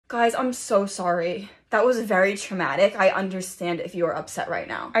Guys, I'm so sorry. That was very traumatic. I understand if you're upset right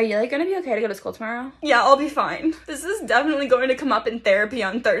now. Are you like gonna be okay to go to school tomorrow? Yeah, I'll be fine. This is definitely going to come up in therapy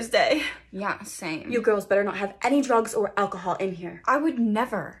on Thursday. Yeah, same. You girls better not have any drugs or alcohol in here. I would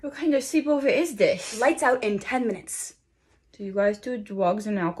never. What kind of sleepover is this? Lights out in 10 minutes. Do you guys do drugs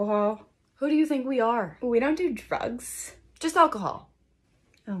and alcohol? Who do you think we are? We don't do drugs. Just alcohol.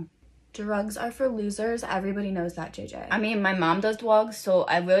 Oh. Drugs are for losers. Everybody knows that, JJ. I mean, my mom does drugs, so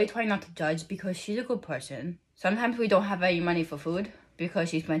I really try not to judge because she's a good person. Sometimes we don't have any money for food because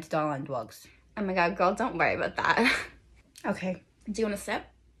she spent it all on drugs. Oh my god, girl, don't worry about that. Okay. Do you want to sip?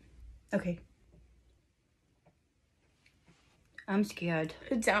 Okay. I'm scared.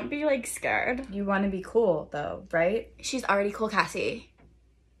 Don't be like scared. You want to be cool, though, right? She's already cool, Cassie.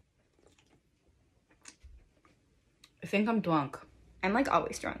 I think I'm drunk. I'm like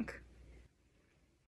always drunk.